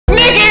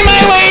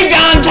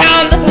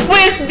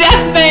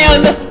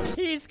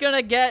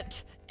gonna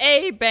get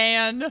a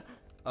ban.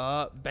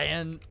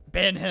 Ban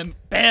him.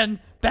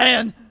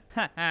 Ban.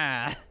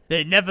 Haha.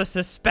 They never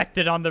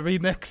suspected on the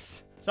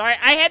remix. Sorry,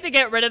 I had to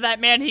get rid of that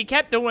man. He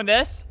kept doing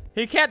this.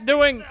 He kept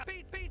doing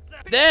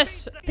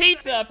this.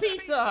 Pizza.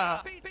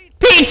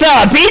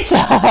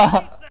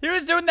 He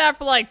was doing that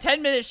for like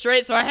 10 minutes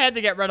straight, so I had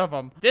to get rid of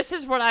him. This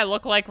is what I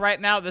look like right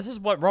now. This is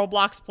what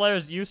Roblox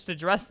players used to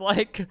dress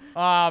like.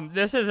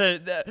 This is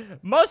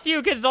most of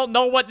you kids don't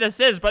know what this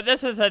is, but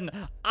this is an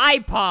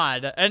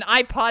iPod. An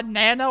iPod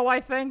Nano, I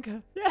think.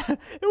 Yeah,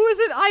 it was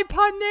an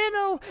iPod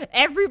Nano.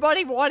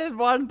 Everybody wanted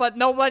one, but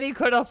nobody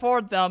could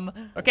afford them.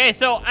 Okay,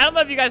 so I don't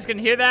know if you guys can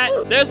hear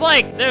that.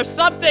 There's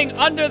something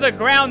under the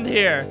ground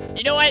here.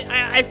 You know what?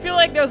 I feel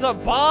like there's a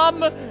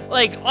bomb,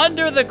 like,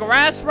 under the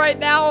grass right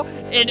now.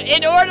 And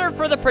in order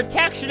for the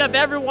protection of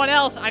everyone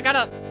else, I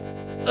gotta...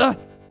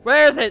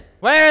 where is it?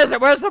 Where's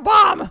the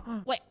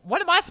bomb? Wait, what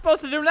am I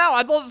supposed to do now?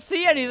 I don't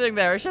see anything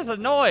there. It's just a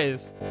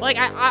noise. Like,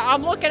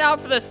 I'm looking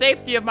out for the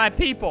safety of my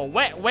people.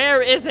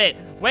 Where is it?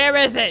 Where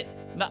is it?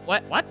 No,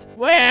 what?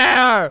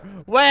 Where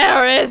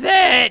is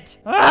it?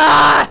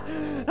 The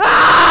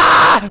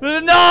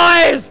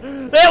noise!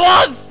 It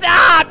won't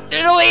stop!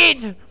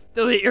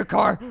 Delete your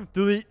car.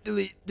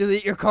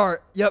 Delete your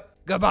car. Yep,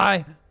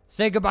 goodbye.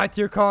 Say goodbye to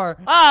your car.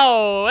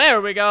 Oh, there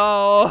we go.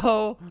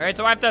 All right,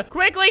 so I have to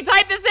quickly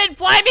type this in.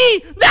 Fly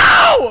me!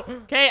 No!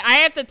 Okay, I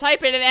have to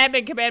type in an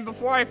admin command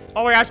before I...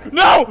 Oh my gosh.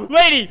 No,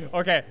 lady!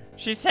 Okay,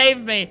 she saved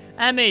me.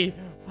 Emmy,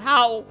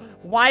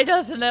 why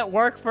doesn't it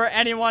work for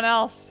anyone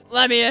else?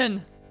 Let me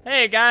in.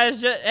 Hey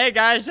guys,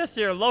 just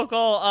your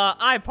local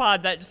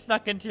iPod that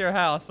snuck into your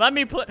house. Let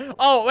me play.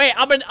 Oh wait,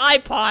 I'm an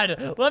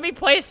iPod. Let me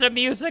play some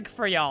music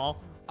for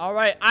y'all. All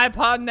right,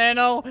 iPod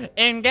Nano,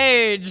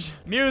 engage.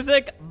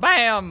 Music,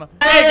 bam.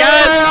 Hey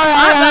guys,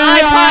 I'm the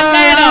iPod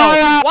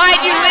Nano.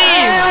 Why'd you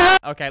leave?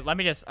 Okay, let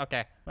me just.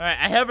 Okay. All right,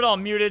 I have it all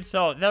muted,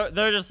 so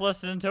they're just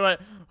listening to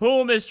it.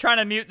 Whom is trying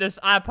to mute this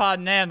iPod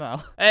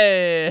Nano?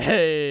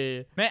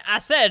 Hey. Man, I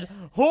said,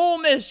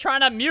 whom is trying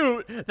to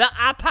mute the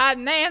iPod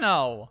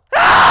Nano?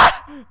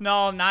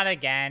 No, not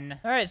again.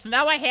 All right, so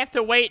now I have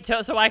to wait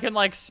so I can,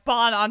 like,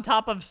 spawn on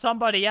top of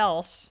somebody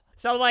else.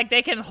 So, like,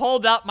 they can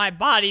hold up my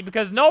body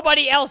because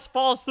nobody else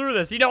falls through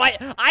this. You know,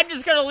 I'm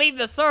just gonna leave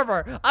the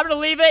server. I'm gonna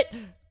leave it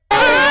with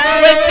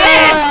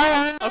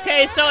this.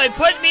 Okay, so it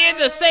put me in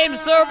the same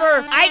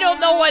server. I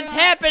don't know what's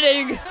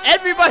happening.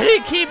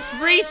 Everybody keeps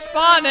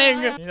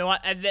respawning. You know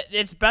what?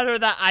 It's better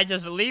that I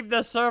just leave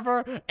the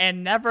server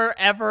and never,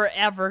 ever,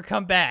 ever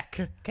come back.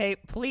 Okay,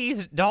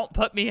 please don't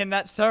put me in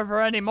that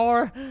server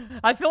anymore.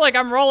 I feel like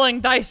I'm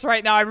rolling dice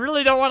right now. I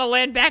really don't want to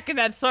land back in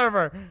that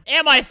server.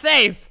 Am I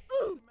safe?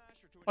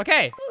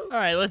 Okay. All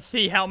right, let's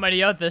see how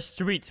many other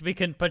streets we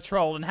can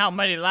patrol and how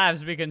many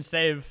lives we can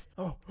save.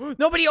 Oh,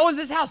 nobody owns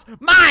this house.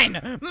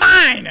 Mine!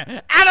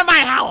 Mine! Out of my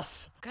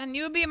house! Can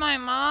you be my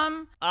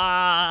mom?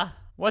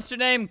 What's your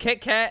name?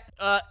 Kit Kat?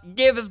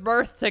 Gives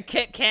birth to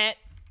Kit Kat?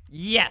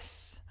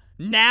 Yes.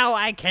 Now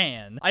I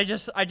can. I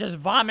just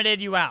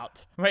vomited you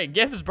out. Wait,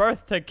 gives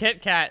birth to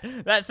Kit Kat.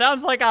 That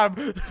sounds like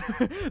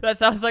that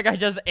sounds like I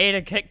just ate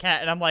a Kit Kat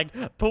and I'm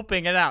like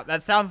pooping it out.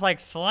 That sounds like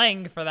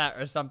slang for that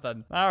or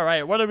something. All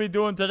right, what are we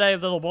doing today,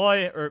 little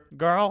boy or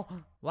girl?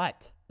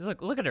 What?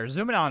 Look at her,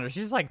 zooming on her.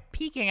 She's like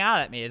peeking out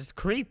at me. It's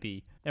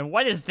creepy. And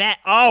what is that?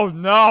 Oh,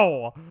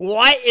 no.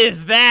 What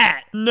is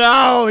that?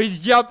 No, he's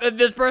jumping.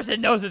 This person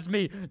knows it's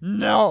me.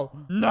 No.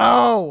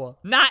 No.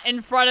 Not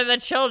in front of the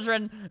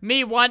children.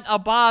 Me want a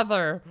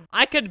bother.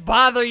 I could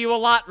bother you a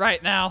lot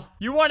right now.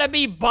 You want to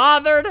be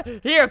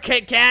bothered? Here,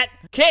 Kit Kat.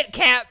 Kit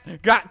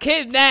Kat got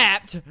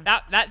kidnapped.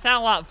 That sounded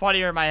a lot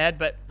funnier in my head,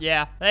 but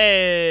yeah.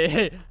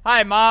 Hey.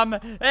 Hi, Mom.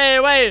 Hey,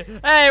 wait.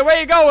 Hey, where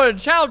you going?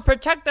 Child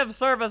Protective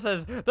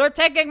Services. They're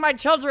taking my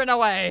children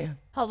away.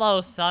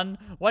 Hello, son.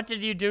 What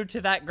did you do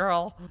to that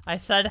girl? I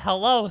said,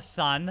 hello,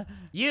 son.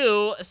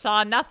 You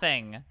saw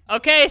nothing.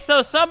 Okay,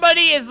 so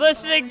somebody is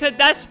listening to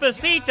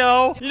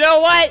Despacito. You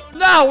know what?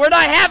 No, we're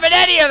not having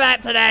any of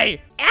that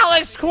today.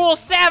 Alex Cool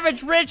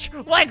Savage Rich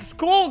likes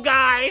cool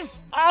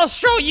guys. I'll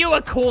show you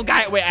a cool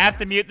guy. Wait, I have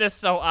to mute this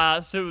so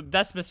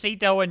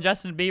Despacito and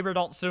Justin Bieber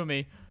don't sue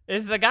me.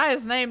 Is the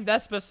guy's name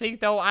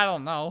Despacito? I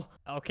don't know.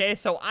 Okay,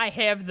 so I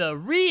have the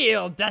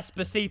real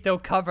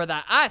Despacito cover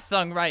that I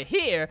sung right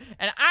here,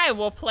 and I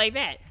will play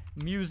that.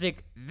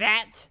 Music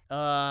that.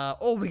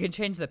 Oh, we can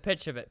change the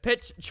pitch of it.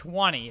 Pitch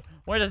 20.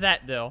 What does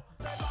that do?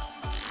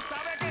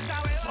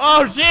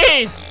 Oh,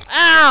 jeez.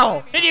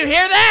 Ow. Did you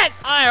hear that?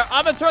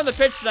 I'm gonna turn the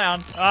pitch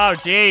down. Oh,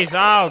 jeez.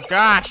 Oh,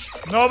 gosh.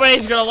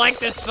 Nobody's gonna like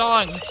this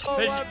song.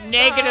 Pitch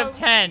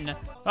 -10.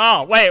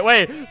 Oh,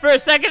 wait. For a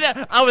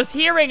second, I was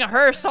hearing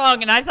her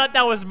song, and I thought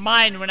that was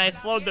mine when I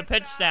slowed the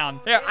pitch down.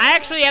 There, I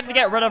actually have to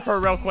get rid of her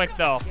real quick,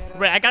 though.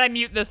 Wait, I gotta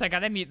mute this. I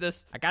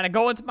gotta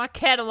go into my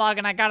catalog,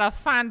 and I gotta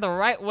find the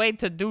right way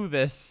to do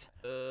this.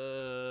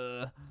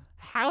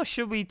 How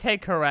should we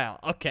take her out?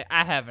 Okay,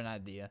 I have an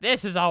idea.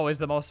 This is always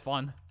the most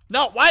fun.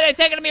 No, why are they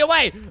taking me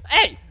away?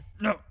 Hey!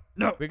 No.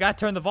 We gotta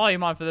turn the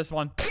volume on for this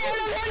one.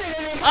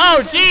 Oh,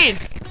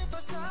 jeez!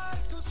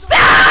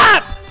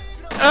 Stop!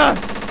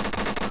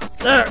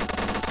 There.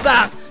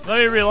 Stop. Let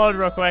me reload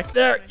real quick.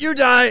 There. You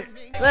die.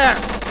 There.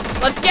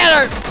 Let's get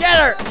her. Get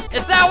her.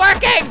 It's not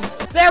working.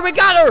 There, we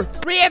got her.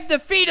 We have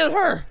defeated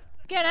her.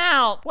 Get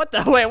out. What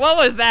the? Wait, what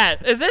was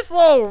that? Is this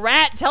little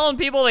rat telling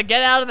people to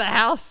get out of the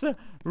house?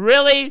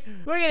 Really?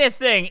 Look at this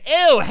thing.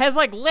 Ew, it has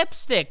like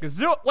lipstick.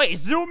 Wait,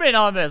 zoom in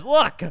on this.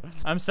 Look.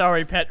 I'm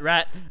sorry, pet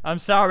rat. I'm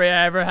sorry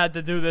I ever had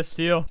to do this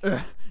to you.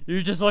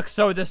 You just look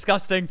so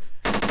disgusting.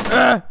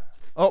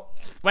 Oh,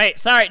 wait,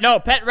 sorry. No,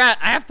 pet rat,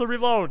 I have to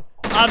reload.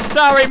 I'm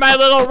sorry, my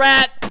little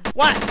rat.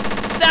 What?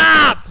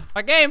 Stop!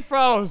 My game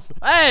froze.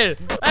 Hey,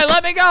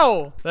 let me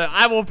go.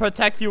 I will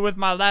protect you with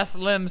my last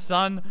limb,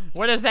 son.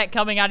 What is that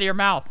coming out of your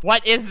mouth?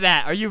 What is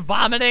that? Are you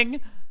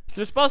vomiting?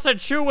 You're supposed to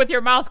chew with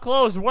your mouth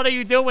closed. What are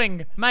you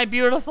doing, my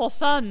beautiful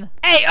son?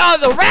 Hey, oh,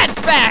 the rat's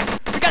back.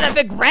 We got a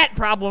big rat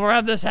problem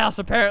around this house,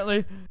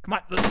 apparently. Come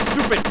on, the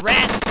stupid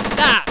rat,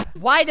 stop.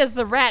 Why does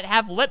the rat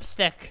have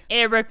lipstick?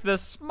 Eric the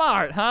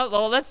Smart, huh?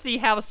 Well, let's see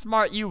how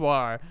smart you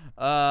are.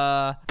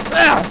 Oh,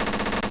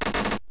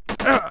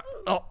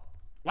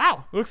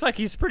 wow, looks like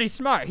he's pretty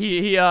smart.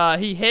 He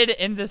hid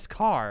in this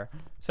car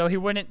so he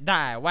wouldn't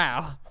die.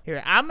 Wow.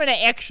 Here, I'm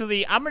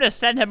gonna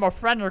send him a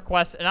friend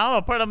request and I'm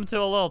gonna put him to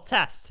a little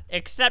test.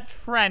 Accept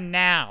friend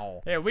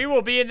now. Here, we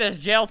will be in this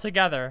jail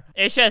together.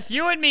 It's just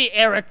you and me,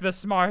 Eric the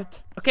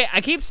Smart. Okay,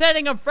 I keep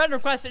sending him friend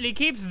requests and he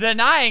keeps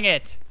denying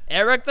it.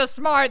 Eric the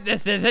Smart,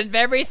 this isn't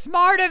very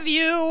smart of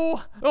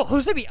you. Oh,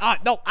 who's gonna be?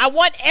 No, I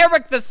want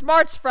Eric the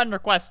Smart's friend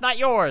request, not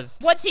yours.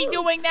 What's he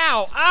doing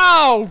now?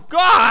 Oh,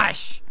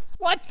 gosh.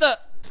 What the?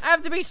 I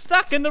have to be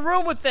stuck in the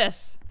room with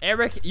this.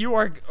 Eric, you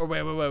are, oh,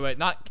 wait,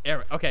 not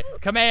Eric. Okay,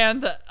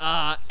 command,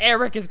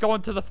 Eric is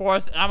going to the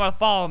forest and I'm gonna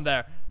follow him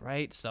there.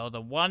 Right, so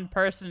the one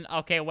person,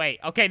 okay,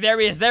 wait. Okay, there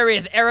he is,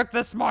 Eric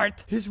the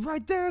Smart. He's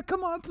right there,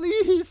 come on,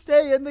 please,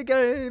 stay in the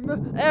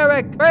game.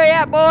 Eric, hurry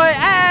up, boy,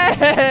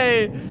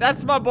 hey!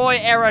 That's my boy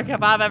Eric,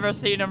 if I've ever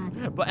seen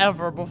him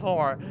ever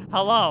before.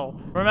 Hello,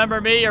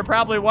 remember me? You're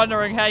probably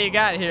wondering how you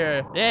got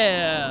here.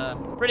 Yeah,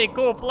 pretty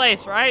cool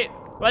place, right?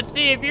 Let's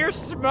see if you're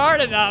smart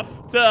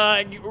enough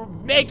to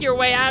make your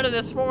way out of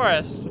this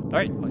forest. All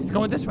right, he's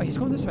going this way.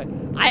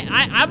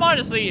 I'm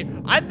honestly,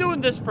 I'm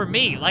doing this for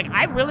me. Like,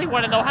 I really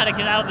want to know how to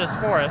get out of this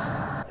forest.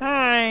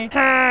 Hi.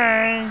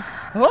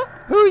 Huh?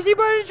 Who's he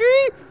by the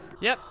tree?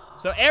 Yep.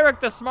 So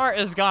Eric the Smart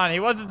is gone. He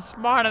wasn't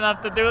smart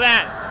enough to do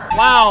that.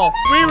 Wow,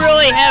 we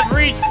really have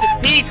reached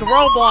peak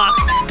Roblox.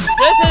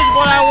 This is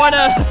what I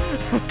wanna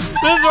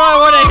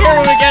hear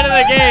when we get in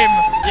the game.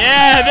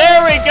 Yeah,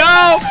 there we go.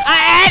 I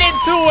added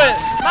to it.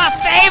 My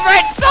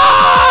favorite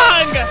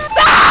song.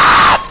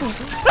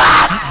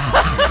 Stop!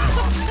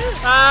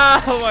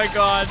 Oh my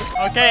god.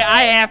 Okay,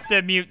 I have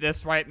to mute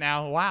this right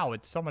now. Wow,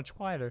 it's so much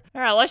quieter.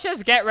 All right, let's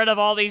just get rid of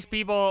all these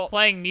people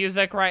playing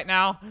music right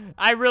now.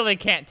 I really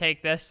can't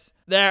take this.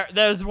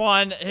 There's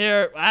one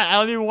here. I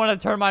don't even want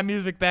to turn my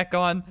music back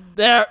on.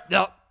 There.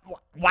 No.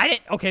 Why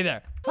didn't? Okay,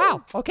 there.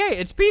 Wow, okay,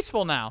 it's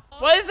peaceful now.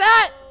 What is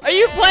that? Are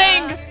you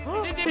playing?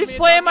 He's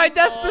playing my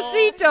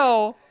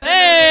Despacito.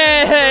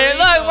 Hey,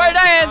 look, we're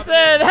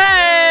dancing.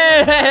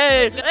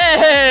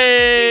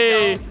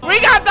 Hey. We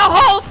got the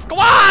whole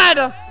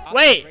squad.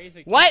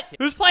 Wait, what?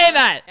 Who's playing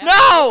that?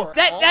 No,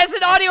 that's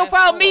an audio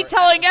file of me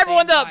telling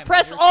everyone to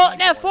press Alt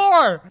and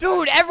F4.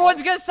 Dude,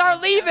 everyone's gonna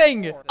start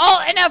leaving.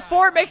 Alt and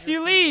F4 makes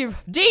you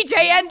leave. DJ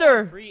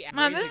Ender.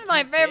 Man, this is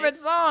my favorite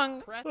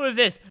song. Who is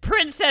this?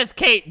 Princess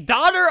Kate,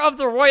 daughter of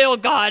the royal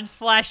god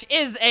 /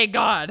 is a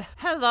god.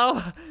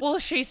 Hello. Will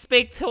she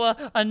speak to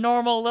a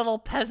normal little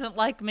peasant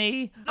like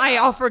me? I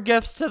offer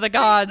gifts to the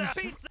gods.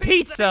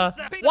 Pizza.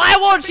 Why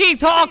won't she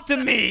talk to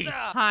me?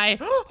 Hi.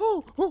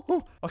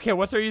 Okay,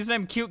 what's her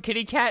username? Cute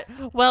Kitty Cat?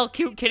 Well,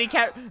 Cute Kitty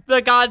Cat,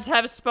 the gods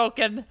have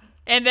spoken,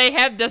 and they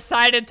have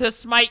decided to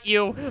smite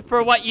you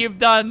for what you've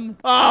done.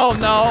 Oh,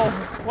 no.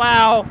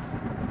 Wow.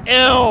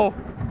 Ew.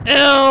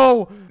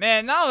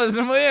 Man, that was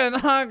weird,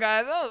 huh,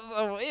 guys? That was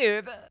so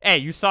weird. Hey,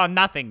 you saw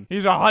nothing.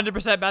 He's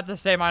 100% about to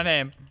say my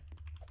name.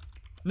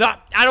 No,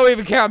 I don't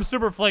even care. I'm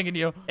super flinging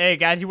you. Hey,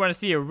 guys, you want to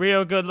see a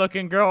real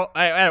good-looking girl?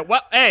 Hey,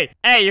 what? Hey,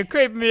 you're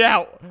creeping me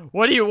out.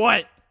 What do you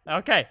want?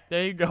 Okay,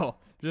 there you go.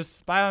 Just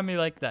spy on me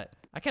like that.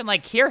 I can,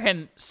 like, hear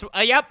him.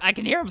 Yep, I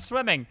can hear him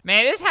swimming.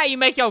 Man, this is how you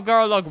make your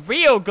girl look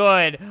real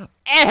good.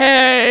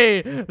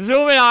 Hey,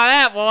 zoom in on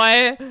that,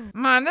 boy.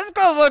 Man, this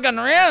girl's looking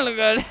really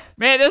good.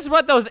 Man, this is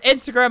what those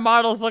Instagram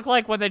models look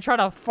like when they try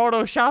to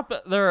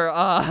Photoshop their,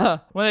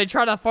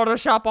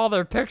 all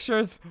their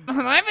pictures.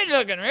 I've been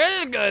looking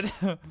really good.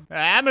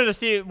 I'm gonna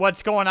see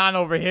what's going on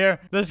over here.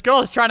 This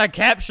girl is trying to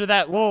capture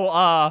that little,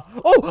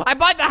 oh, I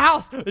bought the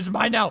house. It's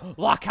mine now.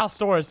 Lock house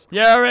doors.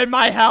 You're in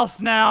my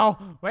house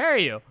now. Where are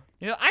you?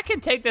 You know, I can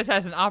take this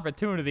as an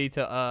opportunity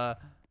to,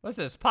 what's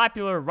this,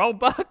 popular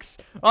Robux?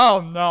 Oh,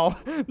 no,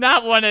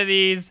 not one of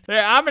these.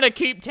 Here, I'm gonna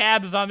keep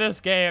tabs on this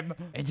game.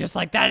 And just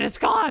like that, it's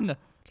gone.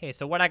 Okay,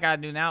 so what I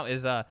gotta do now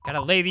is, gotta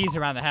lay these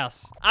around the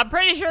house. I'm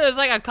pretty sure there's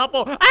like a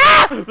couple,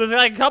 there's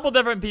like a couple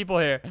different people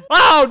here.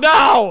 Oh,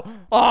 no!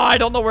 Oh, I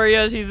don't know where he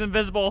is. He's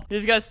invisible.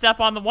 He's gonna step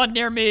on the one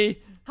near me.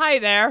 Hi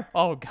there.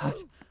 Oh, God.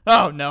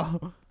 Oh,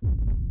 no.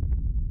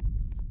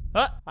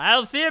 I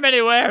don't see him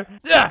anywhere.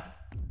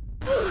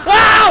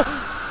 Wow!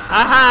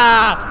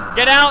 Aha!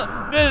 Get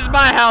out! This is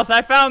my house.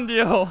 I found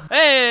you.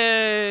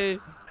 Hey!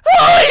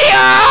 Julio!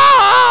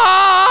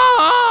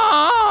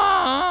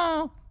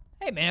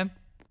 Hey, man.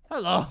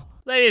 Hello.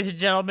 Ladies and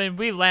gentlemen,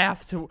 we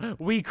laughed,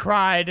 we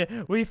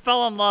cried, we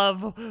fell in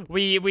love,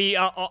 we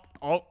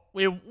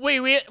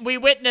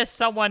witnessed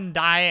someone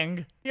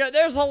dying. You know,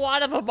 there's a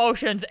lot of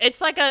emotions. It's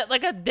like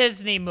a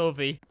Disney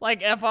movie.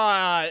 Like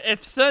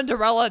if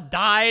Cinderella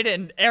died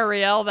and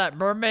Ariel, that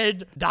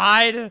mermaid,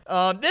 died,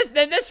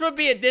 then this would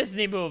be a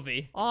Disney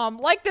movie.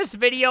 Like this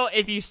video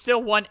if you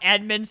still want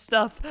admin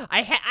stuff.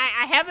 I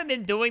haven't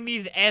been doing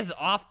these as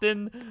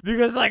often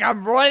because like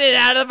I'm running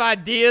out of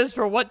ideas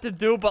for what to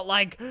do, but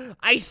like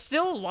I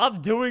still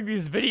love doing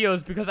these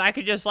videos because I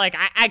could just like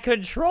I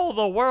control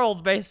the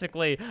world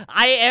basically.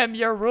 I am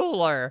your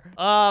ruler.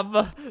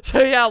 So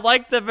yeah,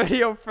 like the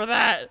video for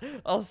that.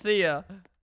 I'll see ya.